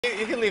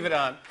You can leave it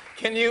on.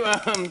 Can you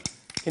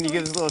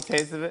give us a little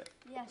taste of it?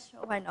 Yeah,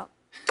 sure. Why not?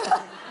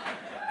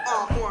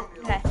 Oh,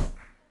 Okay.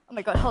 Oh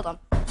my God, hold on.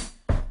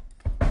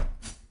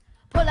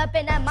 Pull up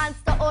in that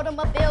monster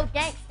automobile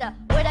gangster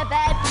with a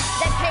bad bitch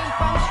that came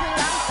from Sri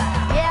Lanka.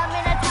 Yeah, I'm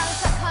in a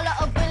tonka, color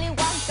of Willy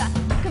Wonka.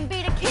 You can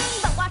be the king,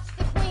 but watch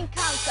the queen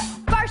conquer.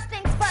 First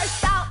things first,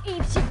 I'll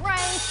eat your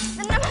brains.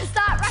 Then I'ma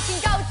start rocking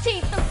gold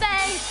teeth and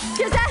fangs.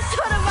 Cause that's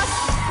what a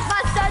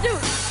monster do.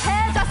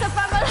 Hairdresser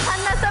from Milan,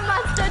 that's a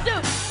monster do.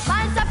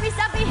 Mine's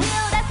stuffy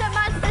heel, that's a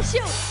monster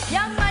shoe.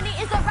 Young Money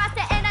is a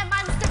rasta and a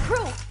monster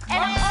crew. And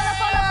I'm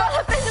all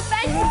up in the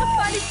face with a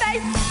funny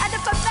face and a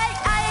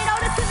fake.